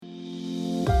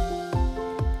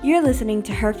You're listening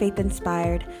to Her Faith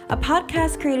Inspired, a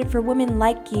podcast created for women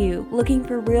like you looking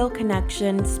for real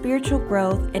connection, spiritual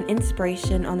growth, and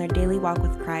inspiration on their daily walk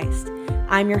with Christ.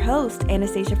 I'm your host,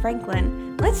 Anastasia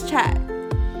Franklin. Let's chat.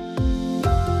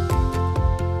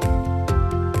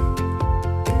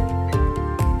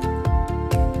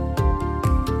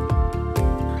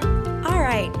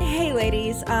 Hey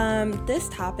ladies, this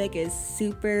topic is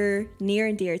super near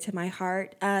and dear to my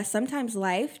heart. Sometimes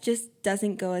life just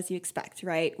doesn't go as you expect,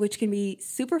 right? Which can be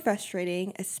super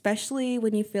frustrating, especially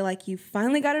when you feel like you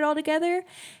finally got it all together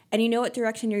and you know what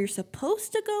direction you're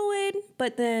supposed to go in,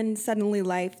 but then suddenly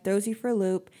life throws you for a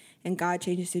loop and God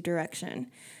changes your direction.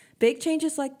 Big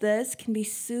changes like this can be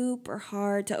super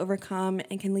hard to overcome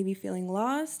and can leave you feeling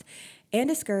lost and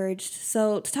discouraged.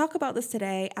 So to talk about this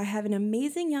today, I have an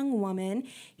amazing young woman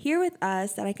here with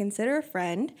us that I consider a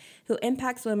friend who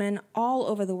impacts women all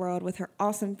over the world with her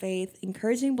awesome faith,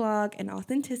 encouraging blog, and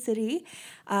authenticity.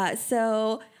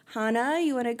 So Hannah,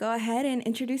 you want to go ahead and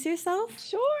introduce yourself?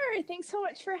 Sure. Thanks so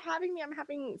much for having me. I'm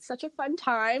having such a fun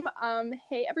time.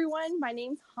 Hey, everyone. My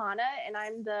name's Hannah, and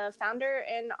I'm the founder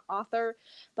and author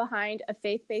behind a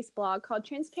faith-based blog called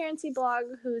Transparency Blog,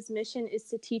 whose mission is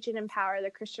to teach and empower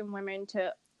the Christian women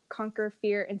to conquer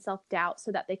fear and self-doubt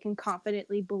so that they can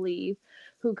confidently believe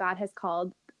who God has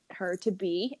called her to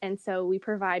be. And so we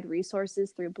provide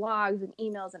resources through blogs and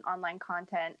emails and online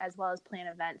content, as well as plan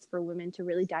events for women to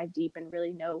really dive deep and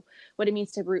really know what it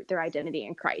means to root their identity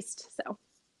in Christ. So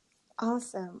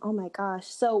awesome. Oh my gosh.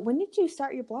 So when did you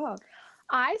start your blog?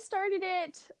 I started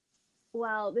it,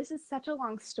 well, this is such a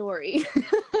long story,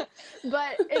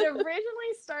 but it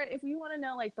originally started, if you want to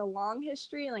know like the long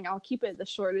history, like I'll keep it the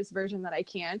shortest version that I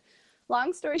can.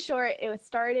 Long story short, it was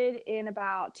started in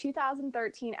about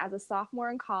 2013 as a sophomore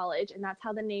in college, and that's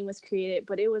how the name was created,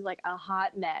 but it was like a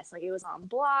hot mess. Like it was on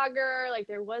Blogger, like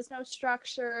there was no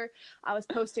structure. I was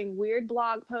posting weird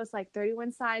blog posts like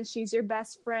 31 signs she's your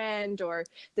best friend, or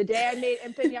the day I made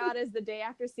empanadas the day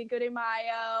after Cinco de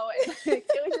Mayo. And, like,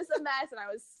 it was just a mess, and I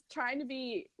was trying to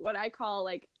be what I call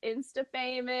like Insta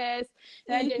famous,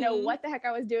 and I didn't know what the heck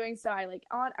I was doing, so I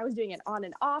was doing it on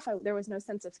and off. There was no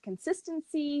sense of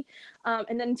consistency.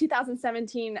 And then in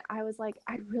 2017, I was like,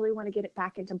 I really want to get it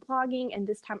back into blogging. And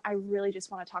this time I really just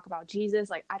want to talk about Jesus.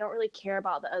 Like, I don't really care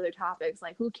about the other topics.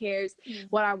 Like, who cares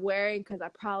what I'm wearing? Because I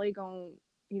probably going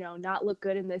not look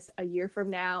good in this a year from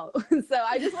now. So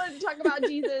I just wanted to talk about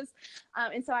Jesus.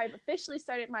 And so I've officially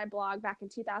started my blog back in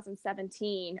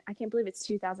 2017. I can't believe it's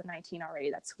 2019 already.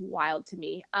 That's wild to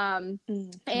me.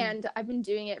 And I've been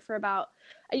doing it for about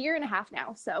a year and a half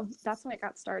now. So that's when it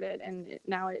got started. And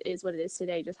now it is what it is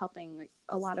today, just helping like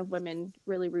a lot of women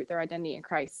really root their identity in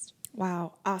Christ.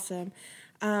 Wow. Awesome.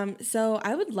 So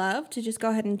I would love to just go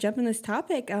ahead and jump in this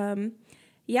topic.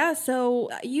 Yeah, so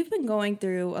you've been going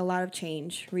through a lot of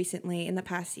change recently in the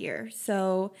past year.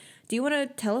 So do you want to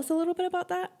tell us a little bit about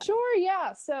that? Sure,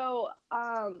 yeah. So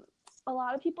a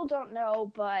lot of people don't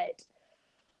know, but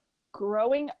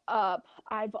growing up,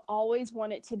 I've always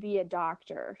wanted to be a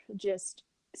doctor. Just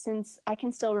since I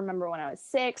can still remember when I was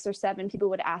 6 or 7, people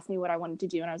would ask me what I wanted to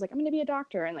do. And I was like, I'm going to be a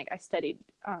doctor. And like, I studied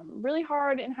really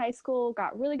hard in high school,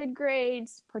 got really good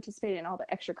grades, participated in all the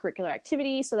extracurricular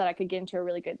activities so that I could get into a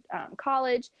really good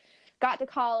college, got to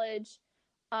college,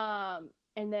 and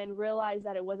then realized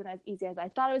that it wasn't as easy as I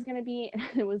thought it was going to be. And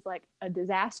it was like a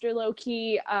disaster low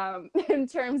key in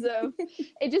terms of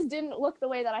it just didn't look the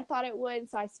way that I thought it would.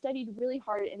 So I studied really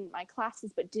hard in my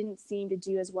classes, but didn't seem to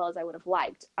do as well as I would have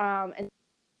liked. And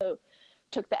so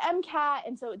took the MCAT.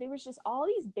 And so there was just all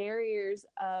these barriers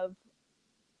of,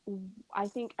 I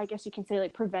guess you can say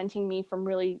like preventing me from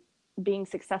really being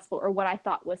successful or what I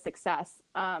thought was success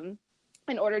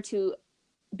in order to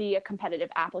be a competitive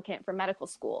applicant for medical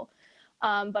school.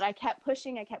 But I kept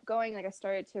pushing, I kept going. Like I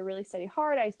started to really study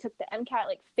hard. I took the MCAT,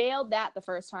 like failed that the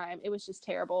first time. It was just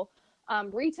terrible.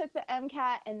 Retook the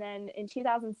MCAT. And then in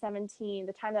 2017,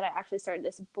 the time that I actually started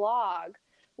this blog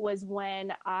was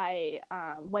when I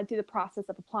went through the process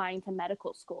of applying to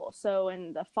medical school. So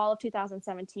in the fall of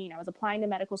 2017, I was applying to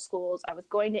medical schools. I was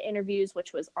going to interviews,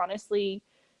 which was honestly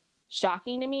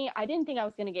shocking to me. I didn't think I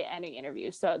was going to get any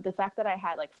interviews. So the fact that I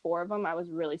had like 4 of them, I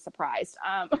was really surprised.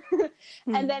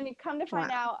 And then come to find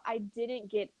out I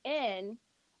didn't get in.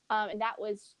 And that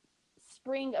was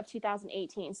spring of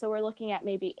 2018. So we're looking at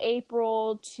maybe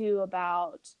April to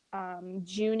about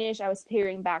June-ish. I was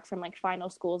hearing back from like final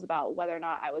schools about whether or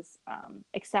not I was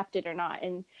accepted or not.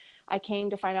 And I came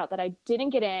to find out that I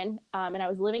didn't get in. And I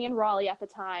was living in Raleigh at the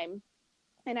time.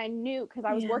 And I knew because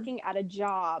I was working at a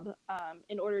job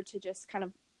in order to just kind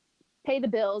of pay the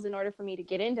bills in order for me to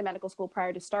get into medical school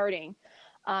prior to starting.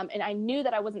 And I knew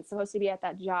that I wasn't supposed to be at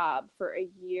that job for a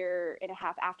year and a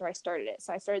half after I started it.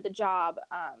 So I started the job,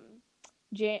 I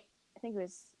think it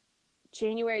was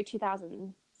January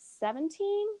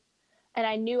 2017. And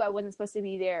I knew I wasn't supposed to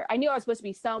be there. I knew I was supposed to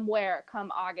be somewhere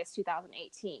come August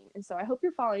 2018. And so I hope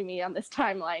you're following me on this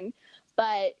timeline.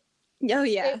 But Oh,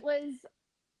 yeah. it was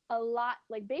a lot,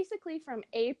 like basically from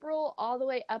April all the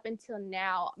way up until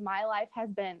now, my life has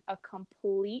been a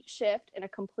complete shift and a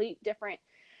complete different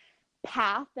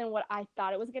path than what I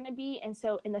thought it was going to be. And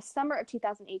so in the summer of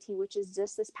 2018, which is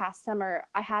just this past summer,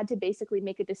 I had to basically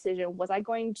make a decision. Was I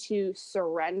going to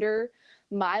surrender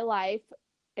my life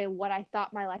and what I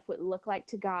thought my life would look like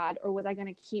to God, or was I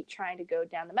going to keep trying to go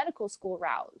down the medical school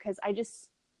route? Because I just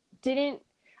didn't,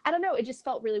 I don't know, it just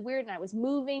felt really weird. And I was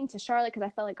moving to Charlotte because I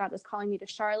felt like God was calling me to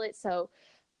Charlotte. So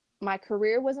my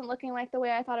career wasn't looking like the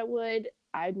way I thought it would.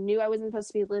 I knew I wasn't supposed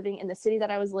to be living in the city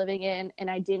that I was living in, and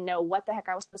I didn't know what the heck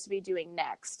I was supposed to be doing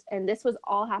next. And this was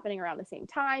all happening around the same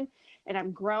time. And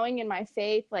I'm growing in my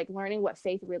faith, like learning what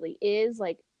faith really is,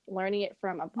 like learning it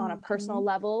from on a personal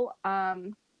level.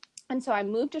 And so I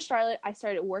moved to Charlotte. I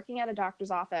started working at a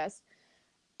doctor's office.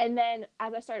 And then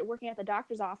as I started working at the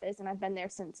doctor's office, and I've been there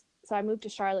since, so I moved to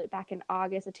Charlotte back in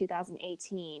August of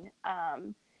 2018.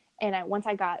 And once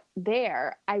I got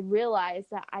there, I realized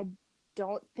that I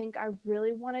don't think I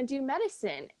really want to do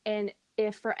medicine. And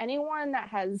if for anyone that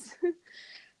has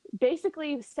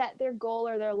basically set their goal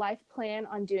or their life plan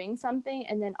on doing something,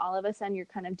 and then all of a sudden you're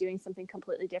kind of doing something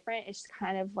completely different, it's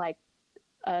kind of like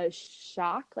a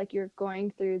shock. Like you're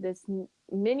going through this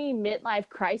mini midlife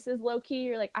crisis, low key.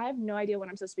 You're like, I have no idea what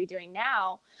I'm supposed to be doing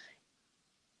now.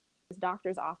 This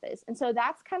doctor's office. And so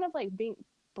that's kind of like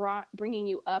bringing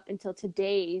you up until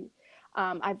today.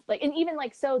 I've like, and even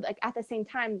like, so like at the same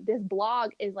time, this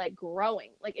blog is like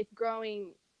growing, like it's growing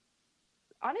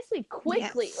honestly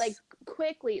quickly, Yes. like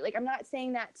quickly. Like I'm not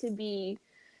saying that to be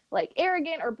like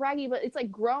arrogant or braggy, but it's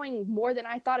like growing more than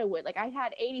I thought it would. Like I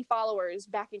had 80 followers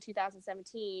back in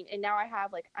 2017, and now I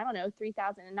have like, I don't know,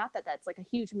 3,000. And not that that's like a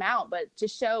huge amount, but to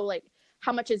show like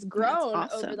how much it's grown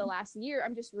awesome. over the last year,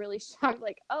 I'm just really shocked.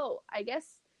 Like, oh, I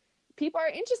guess people are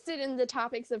interested in the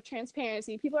topics of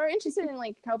transparency. People are interested in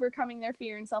like overcoming their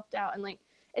fear and self-doubt. And like,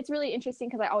 it's really interesting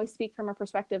because I always speak from a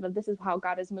perspective of this is how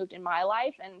God has moved in my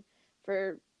life. And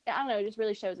for, I don't know, it just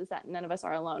really shows us that none of us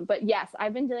are alone. But yes,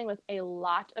 I've been dealing with a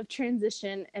lot of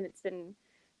transition, and it's been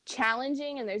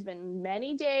challenging. And there's been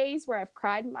many days where I've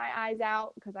cried my eyes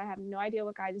out because I have no idea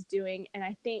what God is doing. And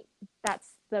I think that's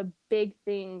the big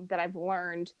thing that I've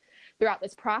learned throughout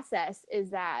this process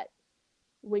is that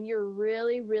when you're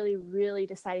really, really, really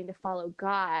deciding to follow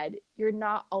God, you're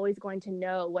not always going to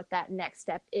know what that next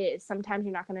step is. Sometimes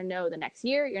you're not going to know the next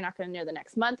year. You're not going to know the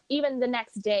next month, even the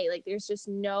next day. Like there's just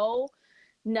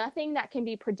nothing that can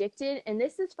be predicted. And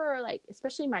this is for like,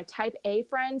 especially my type A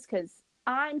friends, because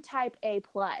I'm type A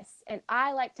plus, and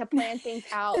I like to plan things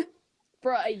out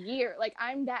for a year. Like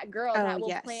I'm that girl that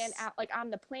will plan out. Like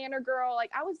I'm the planner girl. Like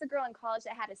I was the girl in college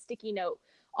that had a sticky note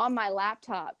on my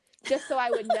laptop just so I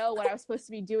would know what I was supposed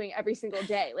to be doing every single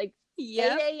day. Like 8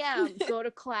 a.m., go to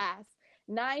class.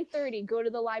 9:30, go to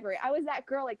the library. I was that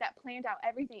girl like that planned out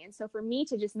everything. And so for me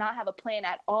to just not have a plan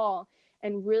at all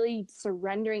and really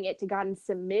surrendering it to God and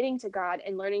submitting to God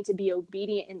and learning to be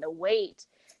obedient in the wait,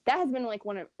 that has been like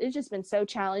it's just been so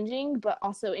challenging, but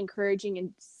also encouraging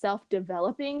and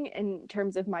self-developing in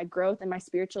terms of my growth and my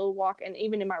spiritual walk and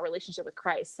even in my relationship with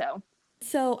Christ.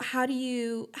 So how do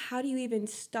you even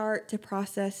start to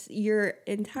process your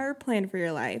entire plan for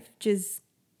your life just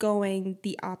going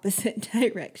the opposite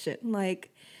direction?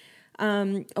 Like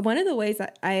one of the ways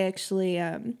that I actually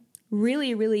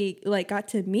really, really like got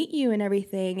to meet you and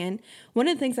everything, and one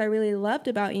of the things I really loved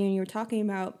about you, and you were talking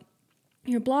about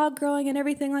your blog growing and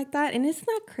everything like that, and isn't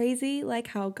that crazy like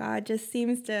how God just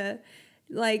seems to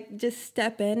like just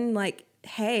step in like,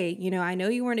 hey, you know, I know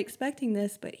you weren't expecting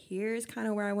this, but here's kind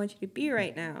of where I want you to be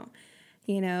right now,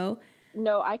 you know?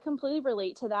 No, I completely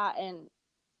relate to that. And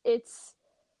it's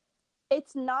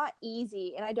not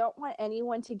easy. And I don't want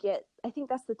anyone to I think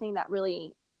that's the thing that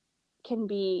really can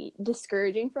be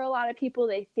discouraging for a lot of people.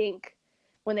 They think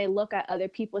when they look at other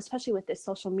people, especially with this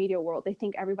social media world, they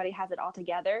think everybody has it all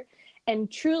together.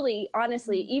 And truly,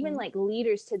 honestly, even like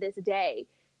leaders to this day,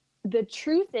 the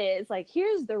truth is like,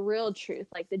 here's the real truth.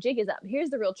 Like the jig is up.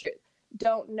 Here's the real truth.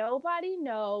 Don't nobody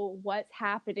know what's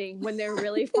happening when they're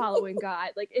really following God.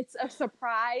 Like it's a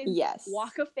surprise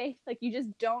walk of faith. Like you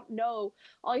just don't know.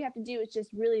 All you have to do is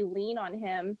just really lean on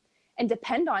him and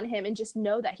depend on him and just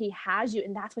know that he has you.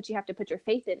 And that's what you have to put your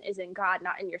faith in, is in God,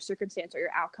 not in your circumstance or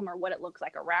your outcome or what it looks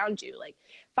like around you. Like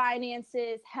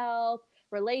finances, health,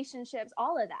 relationships,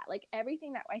 all of that. Like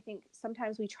everything that I think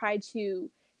sometimes we try to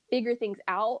figure things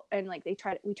out, and like we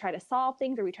try to solve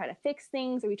things, or we try to fix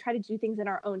things, or we try to do things in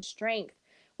our own strength.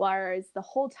 Whereas the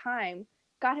whole time,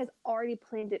 God has already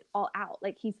planned it all out.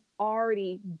 Like he's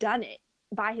already done it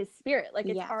by his spirit. Like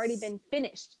it's already been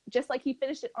finished, just like he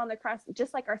finished it on the cross,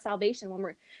 just like our salvation.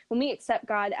 When we accept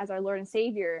God as our Lord and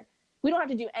Savior, we don't have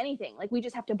to do anything. Like we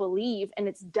just have to believe, and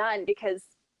it's done, because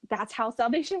that's how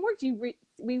salvation works.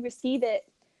 We receive it.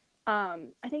 I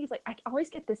think it's like, I always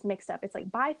get this mixed up. It's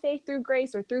like by faith through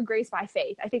grace, or through grace by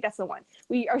faith. I think that's the one.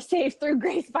 We are saved through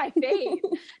grace by faith.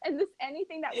 And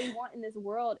anything that we want in this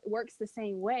world works the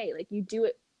same way. Like you do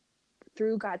it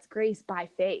through God's grace by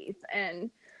faith. And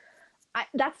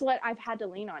that's what I've had to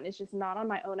lean on, is just not on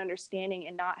my own understanding,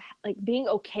 and not like being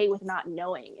okay with not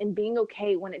knowing, and being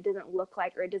okay when it doesn't look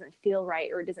like, or it doesn't feel right,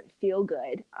 or it doesn't feel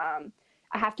good.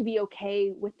 I have to be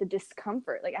okay with the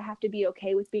discomfort. Like I have to be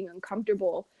okay with being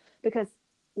uncomfortable, because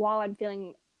while I'm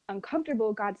feeling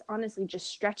uncomfortable, God's honestly just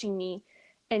stretching me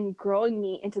and growing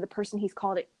me into the person he's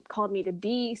called me to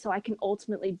be, so I can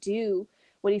ultimately do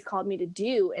what he's called me to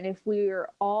do. And if we're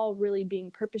all really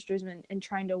being purpose driven and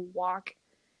trying to walk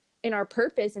in our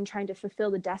purpose and trying to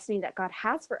fulfill the destiny that God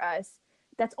has for us,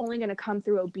 that's only going to come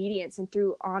through obedience and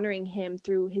through honoring him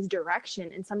through his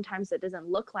direction. And sometimes it doesn't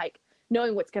look like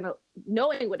knowing what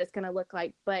it's going to look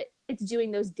like, but it's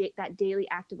doing that daily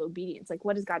act of obedience. Like,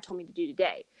 what has God told me to do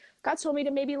today? God's told me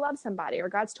to maybe love somebody, or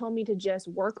God's told me to just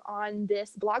work on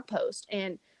this blog post.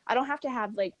 And I don't have to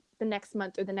have like the next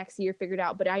month or the next year figured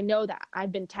out, but I know that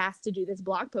I've been tasked to do this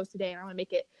blog post today, and I want to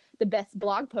make it the best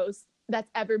blog post that's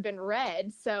ever been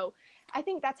read. So I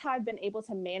think that's how I've been able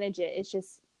to manage it. It's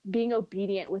just being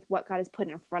obedient with what God has put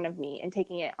in front of me, and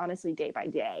taking it honestly day by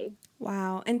day.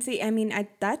 Wow. And see, I mean,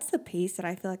 that's the piece that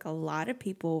I feel like a lot of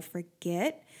people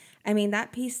forget. I mean,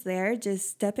 that piece there,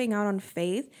 just stepping out on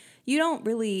faith, you don't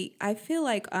really, I feel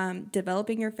like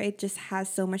developing your faith just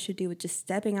has so much to do with just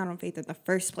stepping out on faith in the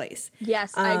first place.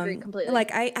 Yes, I agree completely.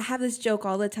 Like I have this joke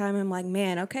all the time. I'm like,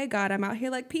 man, okay, God, I'm out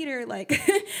here like Peter, like,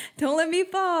 don't let me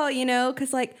fall,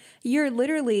 because like you're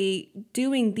literally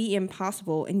doing the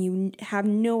impossible, and you have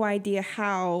no idea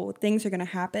how things are going to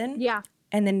happen. Yeah.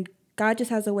 And then God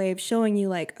just has a way of showing you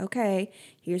like, okay,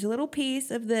 here's a little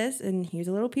piece of this, and here's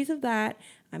a little piece of that.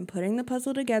 I'm putting the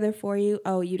puzzle together for you.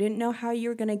 Oh, you didn't know how you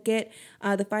were going to get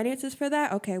the finances for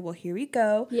that? Okay, well, here we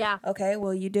go. Yeah. Okay,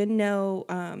 well, you didn't know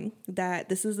that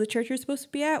this is the church you're supposed to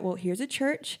be at. Well, here's a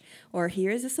church, or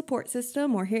here's a support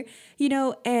system, or here,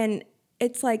 and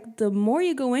it's like the more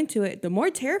you go into it, the more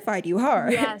terrified you are.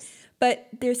 Yes. But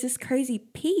there's this crazy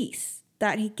peace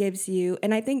that he gives you,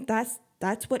 and I think that's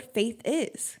what faith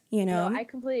is, No, I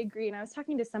completely agree. And I was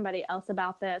talking to somebody else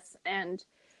about this, and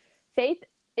faith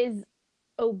is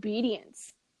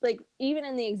obedience. Like even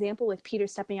in the example with Peter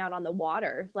stepping out on the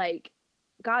water, like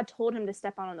God told him to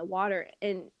step out on the water,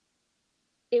 and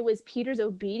it was Peter's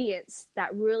obedience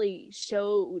that really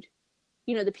showed,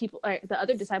 the people, the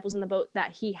other disciples in the boat,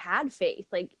 that he had faith.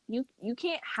 Like you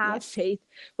can't have faith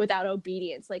without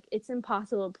obedience. Like it's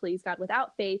impossible to please God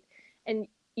without faith, and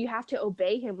you have to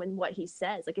obey him in what he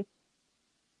says. Like if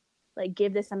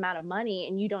give this amount of money,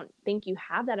 and you don't think you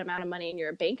have that amount of money in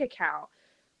your bank account,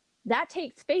 that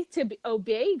takes faith to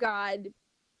obey God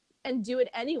and do it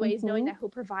anyways, knowing that he'll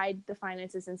provide the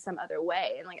finances in some other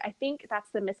way. And I think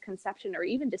that's the misconception, or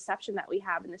even deception, that we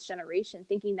have in this generation,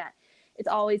 thinking that it's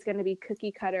always going to be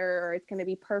cookie cutter, or it's going to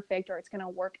be perfect, or it's going to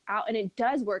work out. And it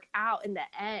does work out in the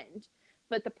end,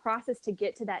 but the process to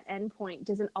get to that end point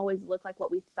doesn't always look like what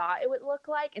we thought it would look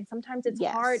like. And sometimes it's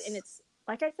hard, and it's,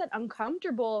 like I said,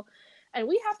 uncomfortable, and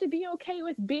we have to be okay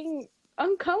with being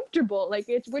uncomfortable.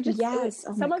 We're just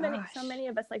so many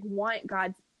of us want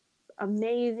God's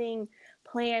amazing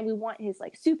plan. We want his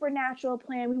supernatural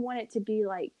plan. We want it to be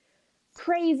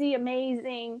crazy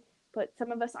amazing, but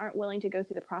some of us aren't willing to go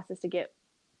through the process to get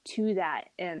to that,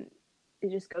 and it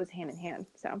just goes hand in hand.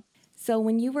 So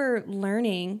when you were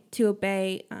learning to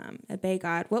obey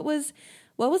God, what was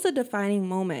a defining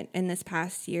moment in this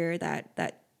past year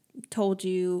that told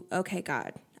you, okay,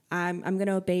 God, I'm going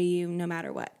to obey you no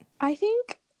matter what? I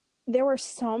think there were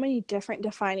so many different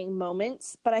defining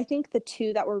moments, but I think the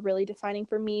two that were really defining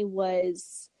for me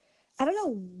was, I don't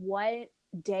know what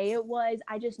day it was.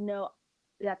 I just know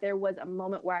that there was a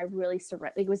moment where I really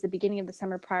surrendered. It was the beginning of the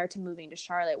summer prior to moving to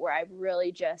Charlotte, where I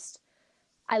really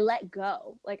I let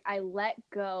go. I let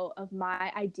go of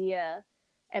my idea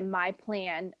and my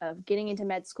plan of getting into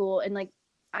med school. And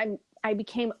I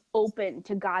became open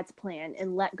to God's plan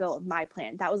and let go of my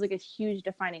plan. That was a huge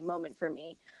defining moment for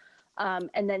me.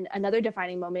 And then another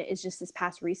defining moment is just this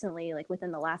past recently,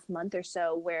 within the last month or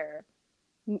so, where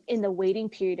in the waiting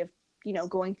period of, you know,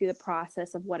 going through the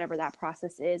process of whatever that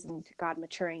process is, and God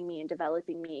maturing me and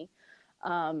developing me,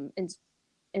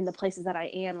 in the places that I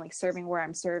am, like serving where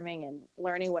I'm serving and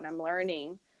learning what I'm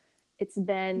learning. It's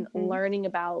been learning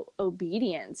about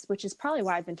obedience, which is probably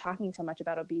why I've been talking so much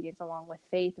about obedience along with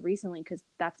faith recently, because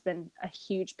that's been a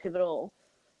huge pivotal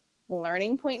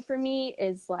learning point for me.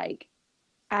 Is like,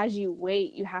 as you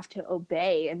wait, you have to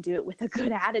obey and do it with a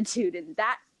good attitude. And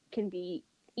that can be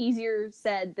easier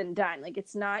said than done. Like,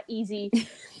 it's not easy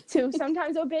to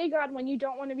sometimes obey God when you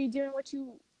don't want to be doing what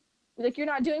you, like, you're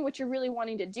not doing what you're really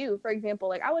wanting to do. For example,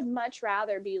 like, I would much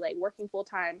rather be like working full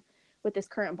time with this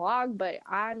current blog, but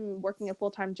I'm working a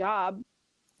full-time job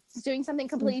doing something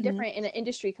completely different in an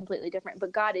industry completely different.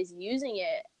 But God is using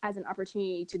it as an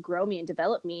opportunity to grow me and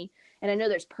develop me. And I know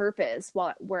there's purpose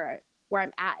where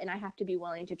I'm at, and I have to be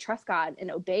willing to trust God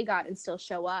and obey God and still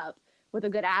show up with a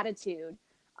good attitude,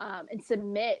 and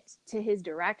submit to his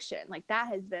direction. Like, that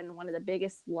has been one of the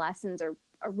biggest lessons, or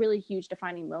a really huge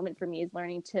defining moment for me, is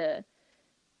learning to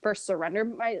first surrender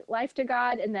my life to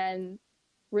God and then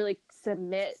really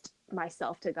submit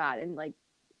myself to God and like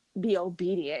be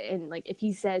obedient. And like, if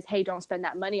he says, hey, don't spend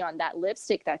that money on that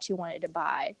lipstick that you wanted to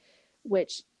buy,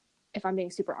 which, if I'm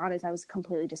being super honest, I was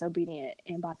completely disobedient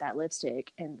and bought that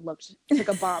lipstick and took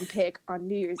a bomb pic on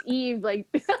New Year's Eve. Like,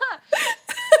 but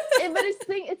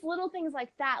it's little things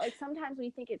like that. Like, sometimes we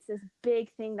think it's this big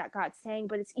thing that God's saying,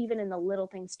 but it's even in the little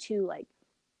things too. Like,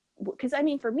 because I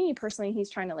mean, for me personally, he's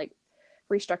trying to like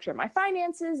restructure my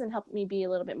finances and help me be a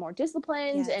little bit more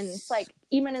disciplined. Yes. And it's like,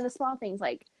 even in the small things,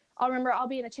 like, I'll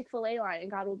be in a Chick-fil-A line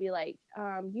and God will be like,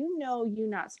 you know, you're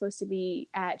not supposed to be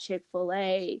at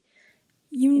Chick-fil-A.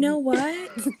 You know what?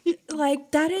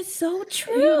 Like, that is so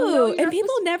true. And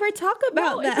people never talk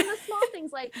about that. It's in the small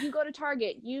things. Like, you go to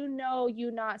Target, you know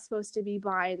you're not supposed to be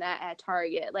buying that at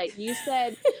Target. Like, you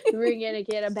said we were going to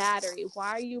get a battery.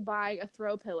 Why are you buying a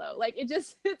throw pillow? Like, it's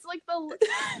like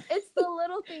it's the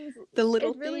little things.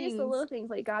 It really is the little things.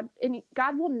 Like,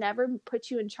 God will never put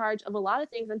you in charge of a lot of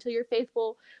things until you're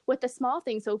faithful with the small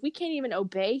things. So if we can't even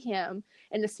obey him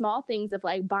in the small things of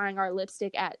like buying a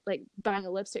lipstick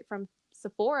from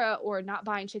Sephora or not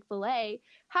buying Chick-fil-A,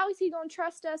 how is he going to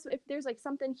trust us if there's like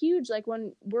something huge, like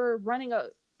when we're running a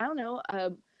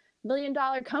 $1 million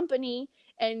company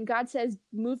and God says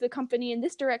move the company in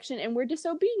this direction and we're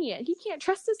disobedient? He can't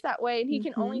trust us that way, and he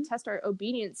can only test our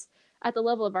obedience at the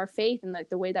level of our faith and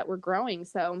like the way that we're growing.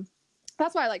 So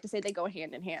that's why I like to say they go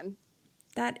hand in hand.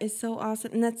 That is so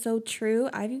awesome. And that's so true.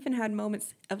 I've even had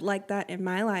moments of like that in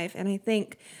my life. And I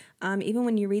think even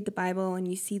when you read the Bible and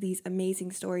you see these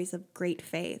amazing stories of great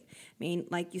faith, I mean,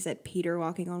 like you said, Peter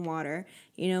walking on water,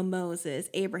 you know, Moses,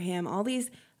 Abraham, all these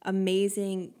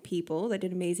amazing people that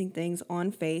did amazing things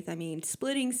on faith. I mean,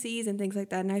 splitting seas and things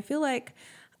like that. And I feel like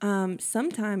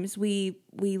sometimes we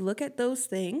look at those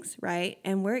things, right?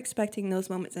 And we're expecting those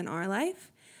moments in our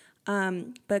life.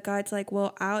 But God's like,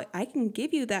 well, I can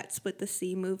give you that split the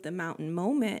sea, move the mountain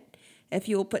moment if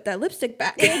you'll put that lipstick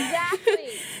back.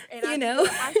 Exactly. And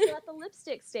I'm still at the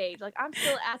lipstick stage. Like, I'm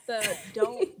still at the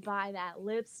don't buy that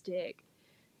lipstick,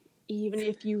 even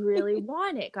if you really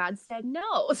want it. God said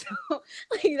no. So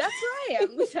like, that's where I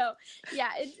am. So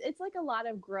yeah, it's like a lot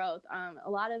of growth. A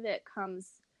lot of it comes,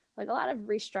 like a lot of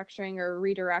restructuring or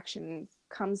redirection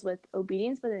comes with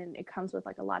obedience, but then it comes with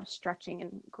like a lot of stretching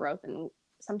and growth. And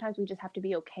sometimes we just have to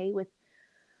be okay with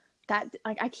that.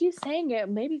 Like, I keep saying it,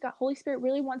 maybe God, Holy Spirit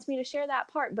really wants me to share that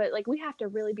part, but like, we have to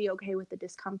really be okay with the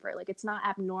discomfort. Like, it's not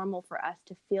abnormal for us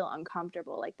to feel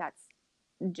uncomfortable. Like, that's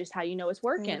just how you know it's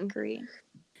working. I agree.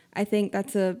 I think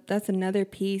that's another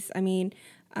piece. I mean,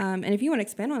 and if you want to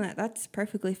expand on that, that's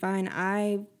perfectly fine.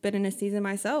 I've been in a season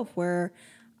myself where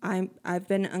I've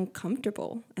been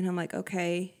uncomfortable, and I'm like,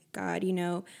 okay, God,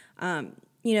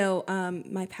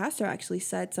 my pastor actually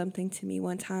said something to me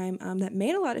one time that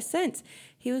made a lot of sense.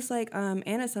 He was like,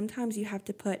 Anna, sometimes you have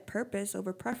to put purpose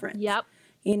over preference. Yep.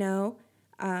 You know,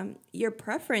 your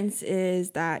preference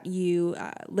is that you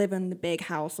live in the big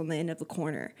house on the end of the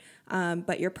corner.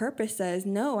 But your purpose says,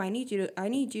 no, I need you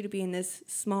to be in this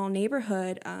small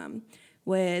neighborhood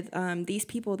with these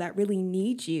people that really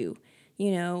need you,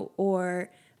 you know, or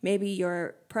maybe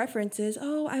your preference is,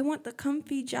 oh, I want the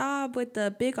comfy job with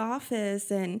the big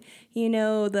office and, you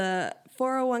know, the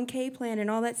 401k plan and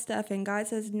all that stuff. And God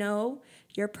says, no,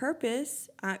 your purpose,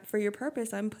 for your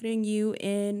purpose, I'm putting you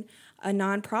in a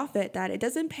nonprofit that it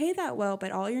doesn't pay that well,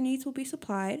 but all your needs will be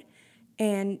supplied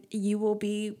and you will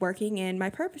be working in my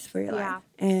purpose for your life.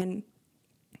 And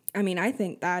I mean, I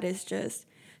think that is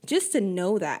just to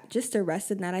know that, just to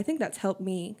rest in that, I think that's helped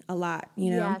me a lot, you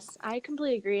know? Yes, I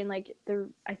completely agree. And like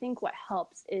I think what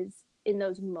helps is in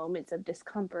those moments of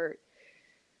discomfort,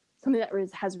 something that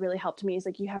has really helped me is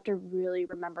like, you have to really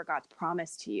remember God's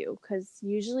promise to you. Because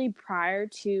usually prior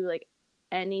to like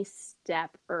any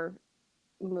step or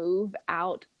move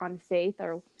out on faith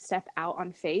or step out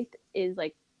on faith is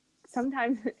like,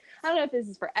 sometimes, I don't know if this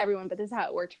is for everyone, but this is how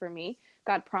it worked for me.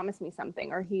 God promised me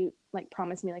something, or he like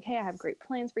promised me like, hey, I have great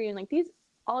plans for you. And like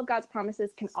all of God's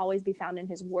promises can always be found in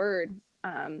his word.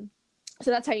 So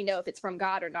that's how you know if it's from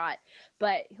God or not.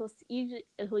 But he'll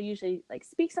usually like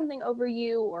speak something over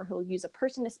you, or he'll use a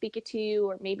person to speak it to you,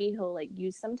 or maybe he'll like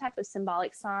use some type of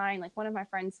symbolic sign. Like one of my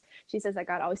friends, she says that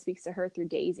God always speaks to her through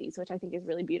daisies, which I think is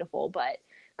really beautiful. But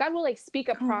God will like speak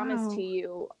a promise to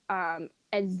you. And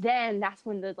then that's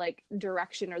when the like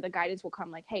direction or the guidance will come,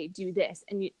 like, hey, do this.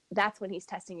 And that's when he's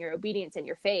testing your obedience and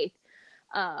your faith.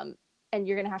 And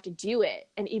you're going to have to do it.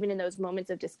 And even in those moments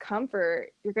of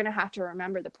discomfort, you're going to have to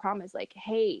remember the promise, like,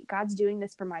 hey, God's doing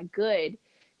this for my good.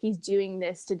 He's doing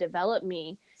this to develop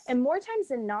me. And more times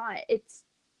than not, it's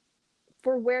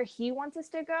for where he wants us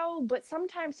to go. But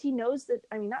sometimes he knows that,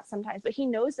 I mean, not sometimes, but he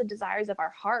knows the desires of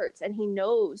our hearts, and he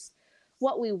knows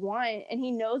what we want, and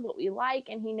he knows what we like,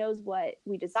 and he knows what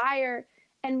we desire.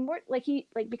 And more like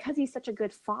because he's such a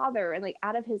good father, and like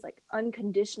out of his like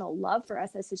unconditional love for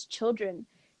us as his children,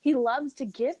 he loves to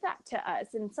give that to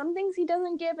us. And some things he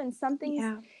doesn't give, and some things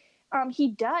he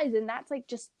does. And that's like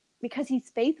just because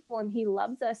he's faithful, and he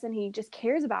loves us, and he just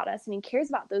cares about us, and he cares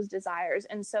about those desires.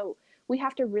 And so we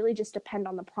have to really just depend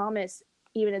on the promise,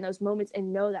 even in those moments,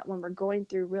 and know that when we're going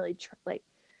through really like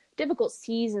difficult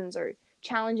seasons or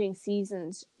challenging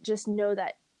seasons, just know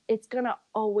that it's going to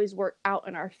always work out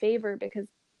in our favor, because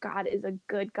God is a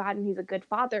good God, and he's a good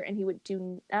father, and he would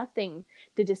do nothing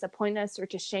to disappoint us or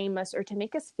to shame us or to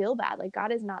make us feel bad. Like,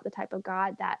 God is not the type of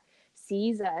God that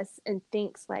sees us and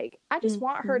thinks like, I just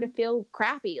want her to feel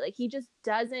crappy. Like, he just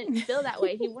doesn't feel that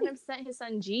way. He wouldn't have sent his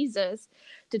son Jesus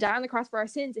to die on the cross for our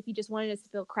sins if he just wanted us to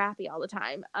feel crappy all the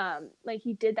time. Like,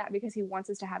 he did that because he wants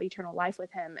us to have eternal life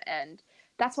with him. And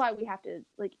that's why we have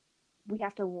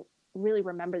to really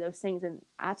remember those things. And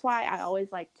that's why I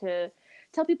always like to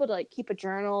tell people to like keep a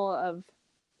journal of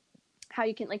how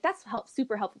you can, like, that's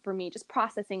super helpful for me, just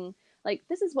processing like,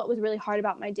 this is what was really hard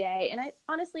about my day. And I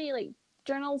honestly, like,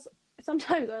 journals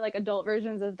sometimes are like adult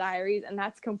versions of diaries, and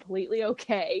that's completely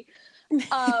okay.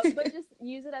 But just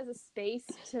use it as a space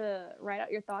to write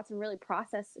out your thoughts and really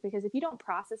process, because if you don't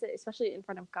process it, especially in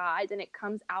front of God, then it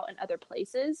comes out in other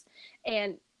places,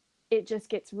 and it just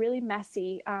gets really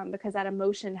messy, because that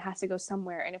emotion has to go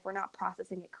somewhere. And if we're not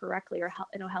processing it correctly or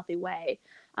in a healthy way,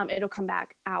 it'll come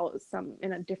back out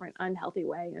in a different unhealthy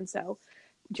way. And so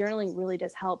journaling really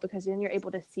does help, because then you're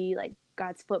able to see like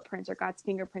God's footprints or God's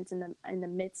fingerprints in the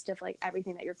midst of like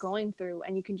everything that you're going through.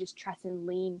 And you can just trust and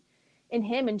lean in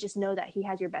him and just know that he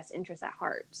has your best interests at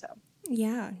heart. So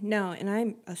yeah, no, and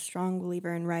I'm a strong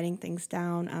believer in writing things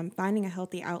down, finding a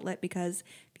healthy outlet, because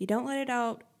if you don't let it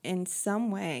out in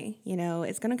some way,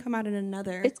 it's going to come out in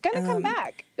another. It's going to come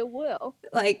back. It will.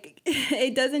 Like,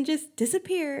 it doesn't just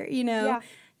disappear, Yeah.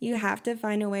 You have to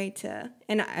find a way to,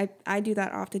 and I do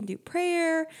that often through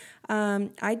prayer.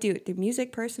 I do it through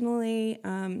music personally.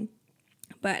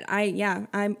 But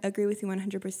I agree with you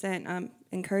 100%.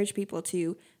 Encourage people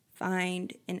to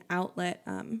find an outlet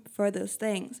for those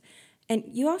things. And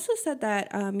you also said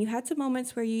that you had some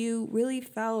moments where you really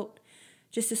felt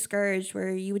just discouraged,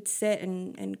 where you would sit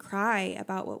and cry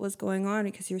about what was going on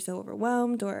because you're so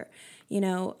overwhelmed, or,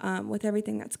 with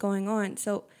everything that's going on.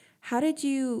 So how did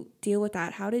you deal with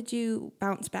that? How did you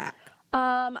bounce back?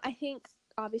 I think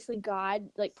obviously God,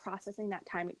 like processing that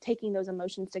time, taking those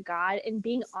emotions to God and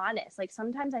being honest. Like,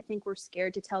 sometimes I think we're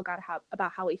scared to tell God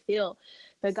about how we feel,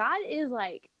 but God is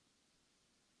like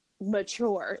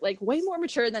mature, like way more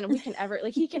mature than we can ever,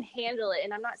 like, he can handle it.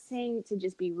 And I'm not saying to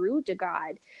just be rude to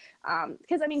God,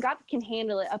 because I mean, God can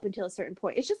handle it up until a certain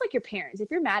point. It's just like your parents.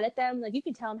 If you're mad at them, like, you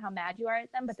can tell them how mad you are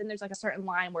at them, but then there's like a certain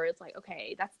line where it's like,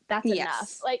 okay, that's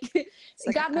enough. Like,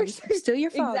 God works, I'm still your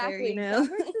father. Exactly. God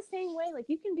works the same way. Like,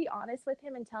 you can be honest with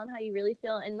him and tell him how you really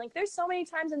feel. And like, there's so many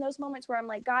times in those moments where I'm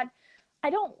like, God,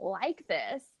 I don't like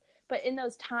this. But in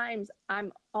those times,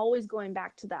 I'm always going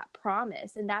back to that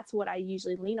promise. And that's what I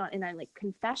usually lean on. And I like,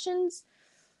 confessions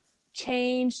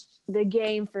changed the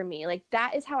game for me. Like,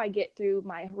 that is how I get through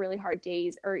my really hard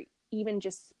days, or even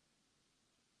just,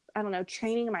 I don't know,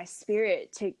 training my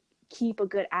spirit to keep a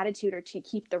good attitude or to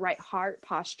keep the right heart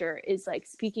posture is like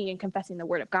speaking and confessing the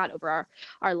word of God over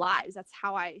our lives. That's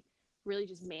how I really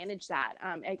just manage that.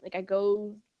 I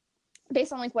go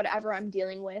based on like whatever I'm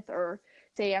dealing with, or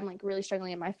say I'm like really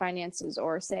struggling in my finances,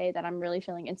 or say that I'm really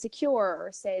feeling insecure, or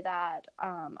say that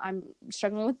I'm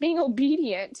struggling with being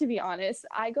obedient, to be honest,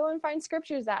 I go and find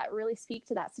scriptures that really speak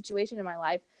to that situation in my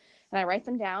life, and I write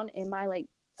them down in my like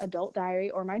adult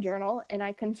diary or my journal, and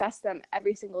I confess them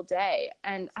every single day.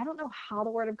 And I don't know how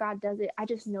the word of God does it. I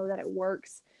just know that it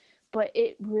works, but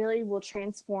it really will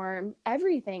transform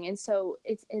everything. And so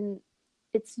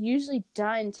it's usually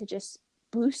done to just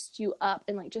boost you up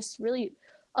and like just really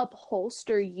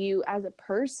upholster you as a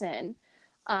person.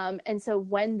 And so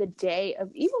when the day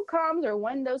of evil comes, or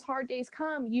when those hard days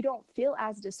come, you don't feel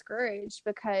as discouraged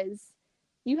because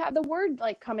you have the word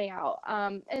like coming out.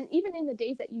 And even in the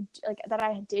days that you like, that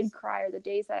I did cry, or the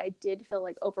days that I did feel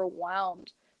like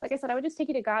overwhelmed, like I said, I would just take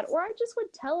it to God, or I just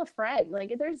would tell a friend.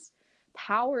 Like, there's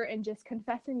power in just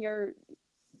confessing your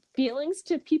feelings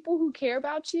to people who care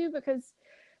about you, because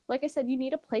like I said, you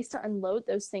need a place to unload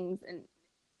those things. And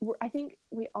I think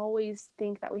we always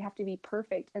think that we have to be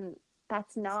perfect, and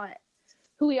that's not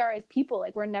who we are as people.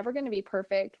 Like, we're never going to be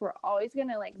perfect. We're always going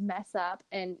to like mess up,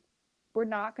 and we're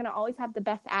not going to always have the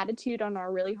best attitude on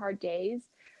our really hard days.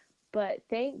 But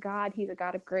thank God he's a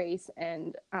God of grace,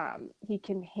 and he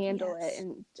can handle it.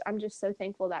 And I'm just so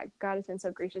thankful that God has been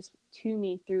so gracious to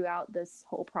me throughout this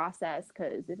whole process,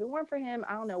 because if it weren't for him,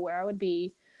 I don't know where I would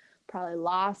be. Probably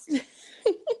lost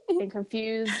and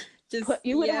confused.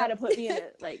 You would have had to put me in a,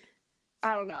 like,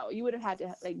 I don't know. You would have had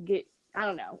to like get, I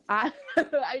don't know. I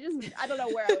don't know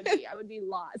where I would be. I would be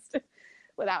lost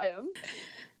without him.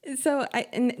 So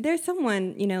and there's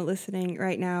someone, listening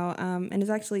right now, and it's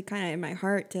actually kind of in my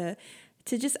heart to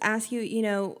just ask you,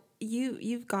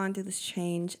 you've gone through this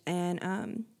change,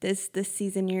 and this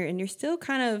season you're still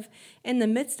kind of in the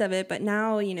midst of it, but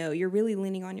now, you're really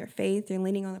leaning on your faith, you're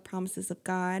leaning on the promises of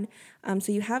God.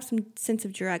 So you have some sense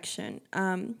of direction.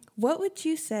 What would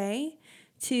you say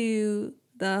to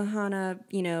the Hannah,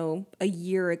 a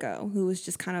year ago, who was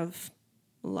just kind of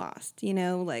lost,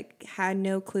 like had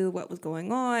no clue what was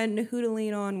going on, who to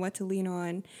lean on, what to lean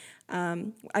on?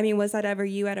 Was that ever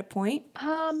you at a point?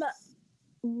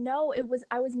 No,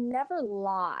 I was never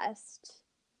lost.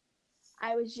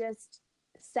 I was just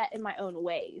set in my own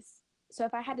ways. So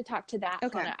if I had to talk to that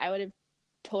Hannah, I would have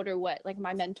told her what like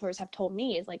my mentors have told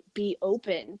me, is like, be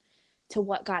open to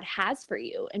what God has for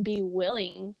you, and be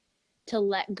willing to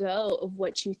let go of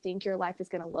what you think your life is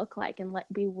going to look like, and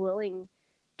be willing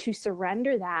to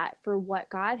surrender that for what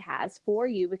God has for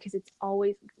you, because it's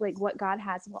always like, what God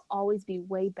has will always be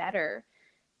way better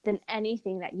than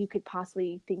anything that you could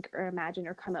possibly think or imagine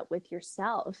or come up with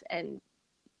yourself. And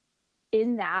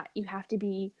in that, you have to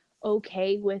be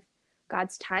okay with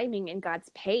God's timing and God's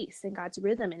pace and God's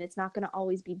rhythm. And it's not going to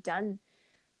always be done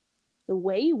the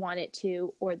way you want it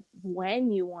to, or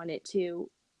when you want it to,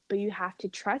 but you have to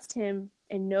trust him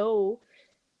and know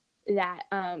that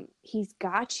he's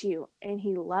got you, and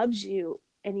he loves you,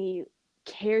 and he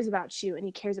cares about you, and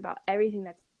he cares about everything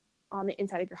that's on the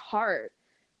inside of your heart,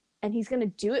 and he's going to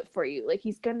do it for you. Like,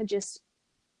 he's going to just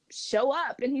show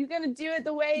up, and he's going to do it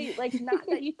the way, like, not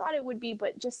that you thought it would be,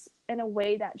 but just in a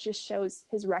way that just shows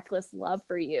his reckless love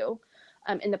for you,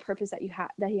 and the purpose that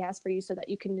he has for you, so that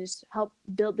you can just help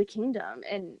build the kingdom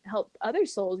and help other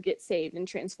souls get saved and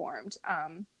transformed.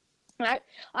 And I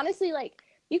honestly, like,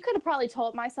 you could have probably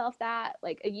told myself that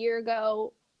like a year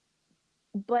ago,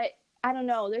 but I don't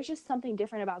know. There's just something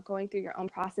different about going through your own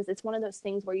process. It's one of those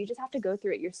things where you just have to go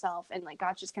through it yourself, and like,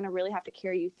 God's just going to really have to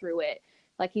carry you through it.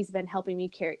 Like, he's been helping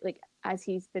me as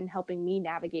he's been helping me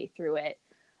navigate through it.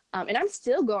 And I'm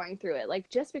still going through it. Like,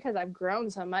 just because I've grown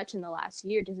so much in the last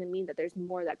year doesn't mean that there's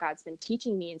more that God's been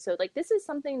teaching me. And so like, this is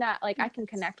something that like I can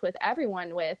connect with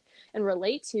everyone with and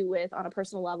relate to with on a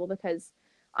personal level, because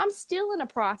I'm still in a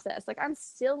process. Like, I'm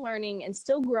still learning and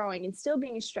still growing and still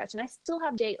being stretched. And I still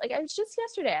have days. Like, I was just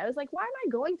yesterday, I was like, why am I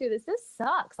going through this? This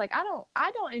sucks. Like, I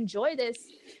don't enjoy this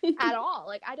at all.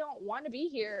 Like, I don't want to be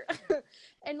here.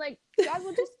 And like, God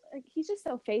will just, like, he's just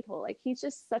so faithful. Like, he's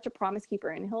just such a promise keeper,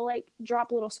 and he'll like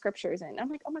drop little scriptures in. I'm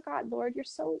like, oh my God, Lord, you're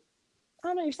so, I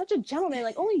don't know, you're such a gentleman.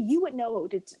 Like, only you would know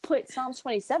to put Psalms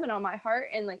 27 on my heart.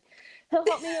 And like, he'll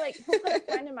help me, like, he'll put a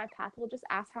friend in my path. We'll just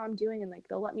ask how I'm doing, and like,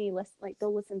 they'll let me listen, like,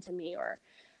 they'll listen to me, or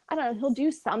I don't know, he'll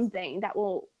do something that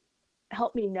will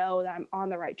help me know that I'm on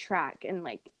the right track. And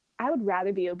like, I would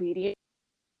rather be obedient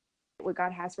to what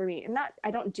God has for me, and not,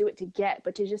 I don't do it to get,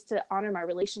 but to honor my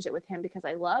relationship with him, because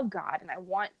I love God, and I don't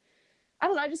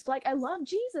know, I just like, I love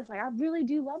Jesus. Like, I really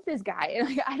do love this guy. And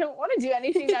like, I don't want to do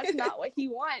anything that's not what he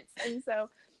wants. And so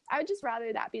I would just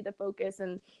rather that be the focus.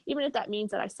 And even if that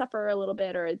means that I suffer a little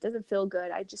bit or it doesn't feel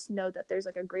good, I just know that there's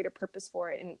like a greater purpose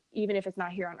for it. And even if it's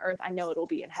not here on earth, I know it'll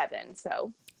be in heaven.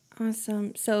 So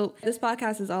Awesome. So this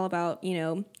podcast is all about,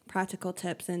 practical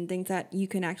tips and things that you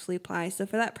can actually apply. So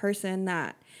for that person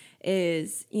that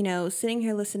is, sitting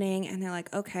here listening and they're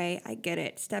like, okay, I get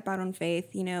it. Step out on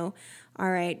faith, all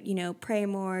right, pray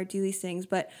more, do these things.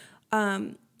 But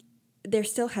they're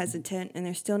still hesitant and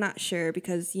they're still not sure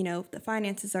because, the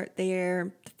finances aren't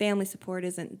there, the family support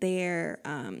isn't there,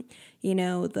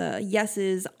 the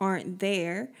yeses aren't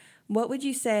there. What would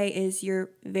you say is your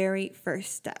very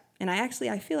first step? And I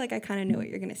feel like I kind of know what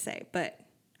you're going to say, but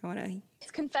I want to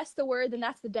confess the word. Then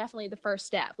that's definitely the first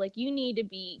step. Like, you need to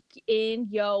be in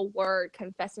your word,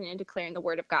 confessing and declaring the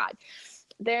word of God.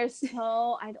 I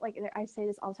say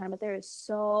this all the time, but there is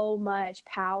so much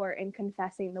power in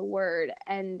confessing the word,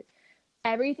 and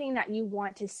everything that you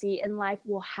want to see in life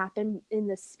will happen in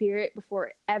the spirit before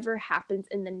it ever happens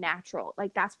in the natural.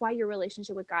 Like, that's why your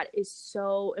relationship with God is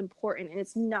so important. And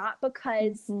it's not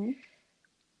because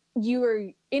you are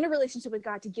in a relationship with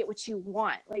God to get what you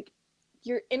want. Like,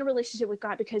 you're in a relationship with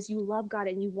God because you love God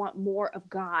and you want more of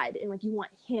God, and like, you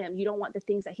want him. You don't want the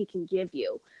things that he can give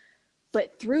you.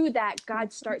 But through that,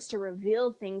 God starts to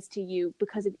reveal things to you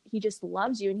because he just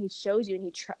loves you, and he shows you,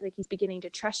 and he's beginning to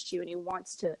trust you, and he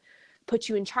wants to put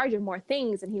you in charge of more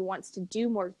things, and he wants to do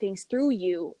more things through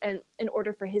you, and in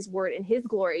order for his word and his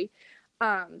glory.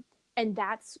 And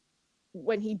that's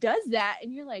when he does that,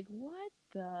 and you're like, what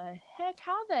the heck?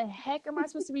 How the heck am I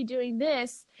supposed to be doing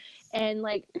this? And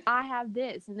like, I have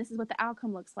this, and this is what the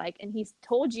outcome looks like. And he's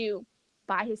told you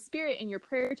by his spirit in your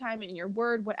prayer time, in your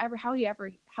word,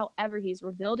 however he's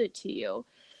revealed it to you.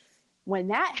 When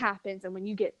that happens, and when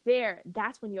you get there,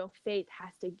 that's when your faith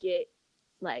has to get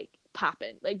like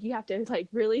popping. Like, you have to like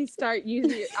really start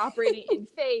operating in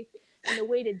faith. And the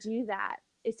way to do that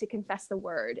is to confess the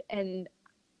word. And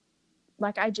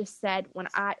like I just said,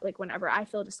 whenever I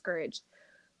feel discouraged,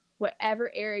 whatever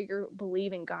area you're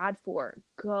believing God for,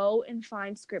 go and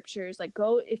find scriptures. Like,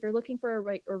 if you're looking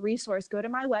for a resource, go to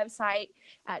my website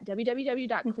at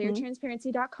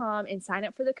www.cleartransparency.com and sign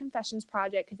up for the Confessions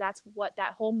Project, because that's what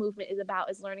that whole movement is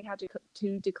about, is learning how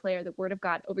to declare the word of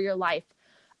God over your life.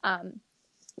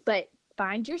 But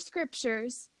find your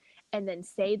scriptures and then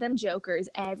say them jokers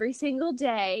every single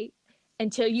day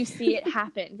until you see it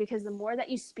happen. Because the more that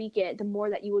you speak it, the more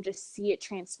that you will just see it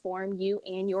transform you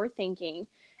and your thinking.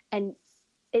 And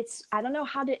I don't know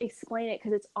how to explain it,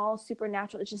 because it's all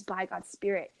supernatural. It's just by God's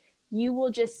spirit. You will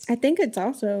just... I think it's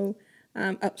also...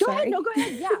 Go ahead. No, go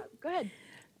ahead. Yeah, go ahead.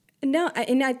 No,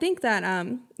 and I think that,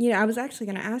 I was actually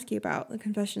going to ask you about the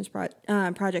Confessions Project,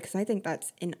 because I think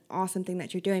that's an awesome thing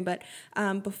that you're doing. But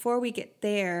before we get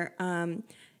there,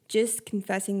 just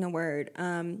confessing the word,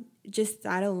 just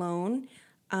that alone,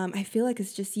 I feel like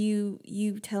it's just you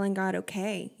telling God,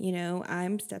 okay,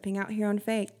 I'm stepping out here on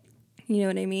faith. You know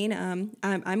what I mean?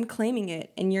 I'm claiming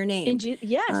it in your name.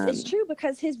 Yes, it's true,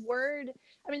 because his word,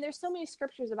 there's so many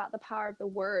scriptures about the power of the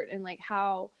word, and like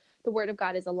how the word of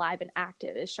God is alive and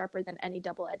active, is sharper than any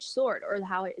double-edged sword, or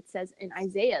how it says in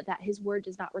Isaiah that his word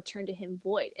does not return to him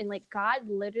void. And like, God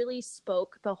literally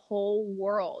spoke the whole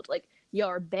world. Like,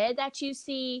 your bed that you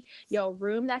see, your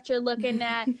room that you're looking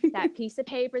at, that piece of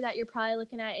paper that you're probably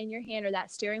looking at in your hand, or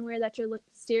that steering wheel that you're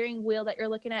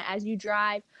looking at as you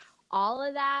drive. All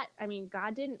of that,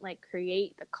 God didn't like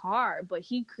create the car, but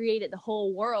he created the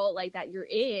whole world like that you're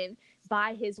in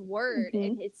by his word.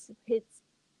 And it's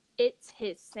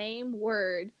his same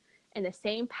word and the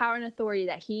same power and authority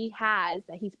that he has,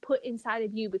 that he's put inside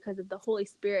of you because of the Holy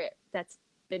Spirit that's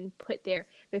been put there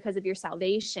because of your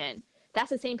salvation. That's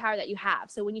the same power that you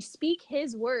have. So when you speak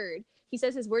his word, he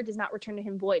says his word does not return to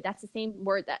him void. That's the same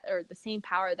word or the same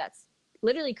power that's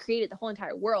literally created the whole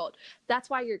entire world. That's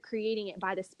why you're creating it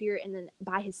by the Spirit, and then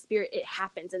by his Spirit it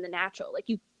happens in the natural. Like,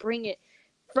 you bring it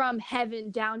from heaven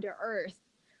down to earth,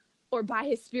 or by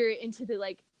his Spirit into the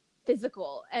like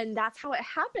physical, and that's how it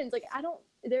happens. Like,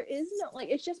 there is no, like,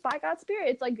 it's just by God's Spirit.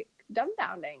 It's like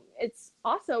dumbfounding. It's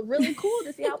also really cool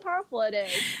to see how powerful it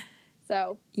is.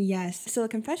 So yes. So the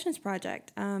Confessions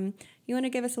Project, you want to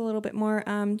give us a little bit more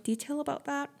detail about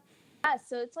that? Yeah,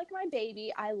 so it's like my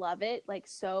baby. I love it like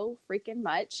so freaking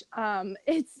much.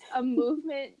 It's a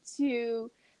movement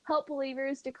to help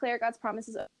believers declare God's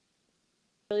promises,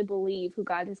 really believe who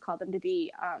God has called them to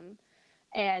be.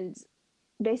 And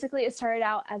basically it started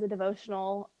out as a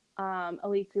devotional, a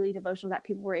weekly devotional that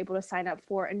people were able to sign up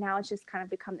for. And now it's just kind of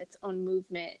become its own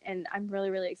movement. And I'm really,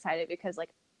 really excited because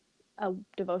like a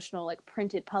devotional, like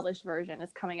printed, published version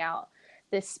is coming out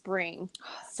this spring.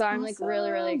 So I'm like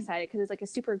really, really excited because it's like a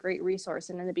super great resource.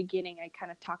 And in the beginning, I kind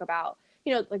of talk about,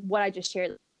 like what I just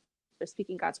shared,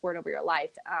 speaking God's word over your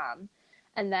life.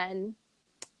 And then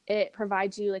it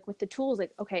provides you like with the tools,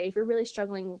 like, okay, if you're really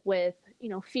struggling with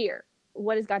fear.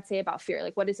 What does God say about fear?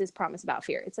 Like, what is his promise about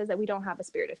fear? It says that we don't have a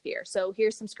spirit of fear. So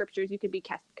here's some scriptures you could be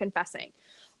confessing.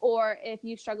 Or if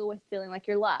you struggle with feeling like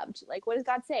you're loved, like, what does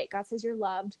God say? God says you're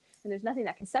loved and there's nothing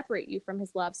that can separate you from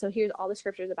his love. So here's all the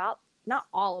scriptures about, not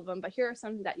all of them, but here are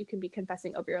some that you can be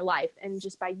confessing over your life. And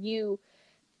just by you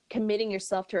committing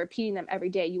yourself to repeating them every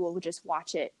day, you will just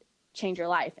watch it change your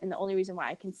life. And the only reason why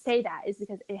I can say that is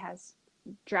because it has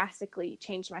drastically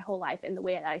changed my whole life and the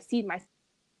way that I see myself.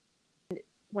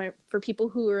 For people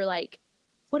who are like,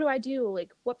 what do I do?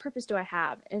 Like, what purpose do I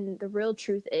have? And the real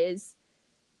truth is,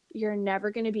 you're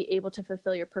never going to be able to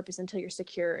fulfill your purpose until you're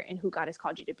secure in who God has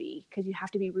called you to be, because you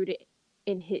have to be rooted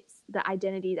in the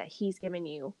identity that he's given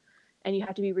you. And you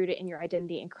have to be rooted in your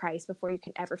identity in Christ before you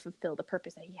can ever fulfill the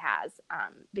purpose that he has.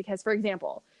 Because, for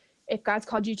example, if God's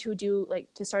called you to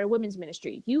start a women's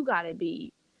ministry, you got to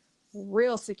be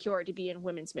real secure to be in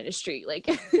women's ministry. Like,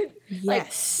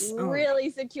 yes. like really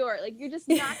secure. Like, you're just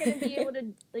not going to be able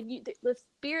to, like, the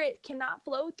spirit cannot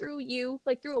flow through you,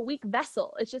 like through a weak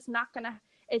vessel. It's just not going to,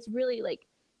 it's really like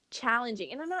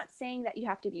challenging. And I'm not saying that you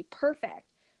have to be perfect,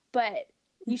 but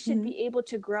you should be able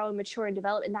to grow and mature and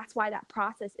develop. And that's why that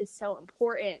process is so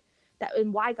important,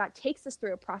 and why God takes us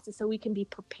through a process, so we can be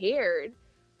prepared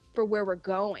for where we're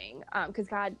going. Because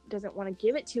God doesn't want to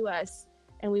give it to us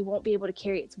and we won't be able to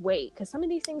carry its weight, because some of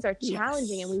these things are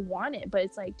challenging and we want it, but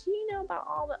it's like, do you know about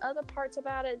all the other parts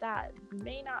about it that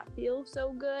may not feel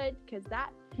so good? Because that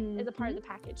is a part of the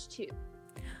package too.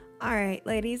 All right,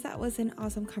 ladies, that was an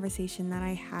awesome conversation that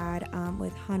I had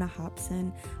with Hannah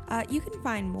Hobson. You can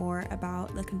find more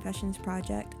about the Confessions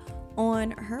Project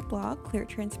on her blog,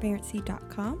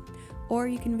 cleartransparency.com, or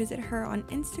you can visit her on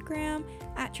Instagram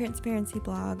at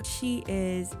transparencyblog. She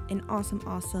is an awesome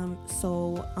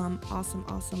soul,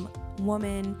 awesome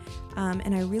woman,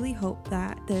 and I really hope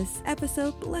that this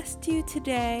episode blessed you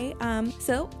today.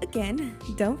 So again,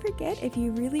 don't forget, if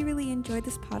you really enjoyed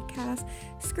this podcast,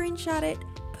 screenshot it,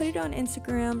 put it on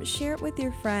Instagram, share it with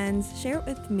your friends, share it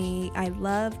with me. I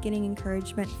love getting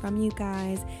encouragement from you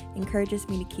guys. It encourages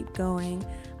me to keep going.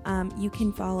 You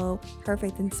can follow Her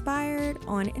Faith Inspired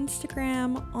on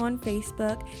Instagram, on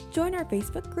Facebook. Join our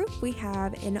Facebook group. We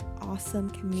have an awesome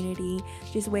community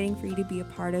just waiting for you to be a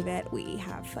part of it. We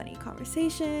have funny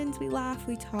conversations, we laugh,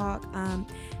 we talk,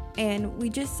 and we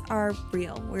just are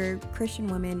real. We're Christian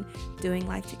women doing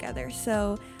life together.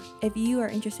 So if you are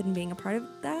interested in being a part of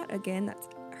that, again, that's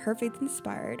Her Faith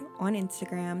Inspired on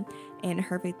Instagram and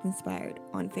Her Faith Inspired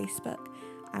on Facebook.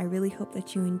 I really hope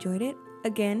that you enjoyed it.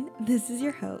 Again, this is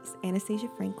your host, Anastasia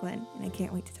Franklin, and I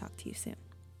can't wait to talk to you soon.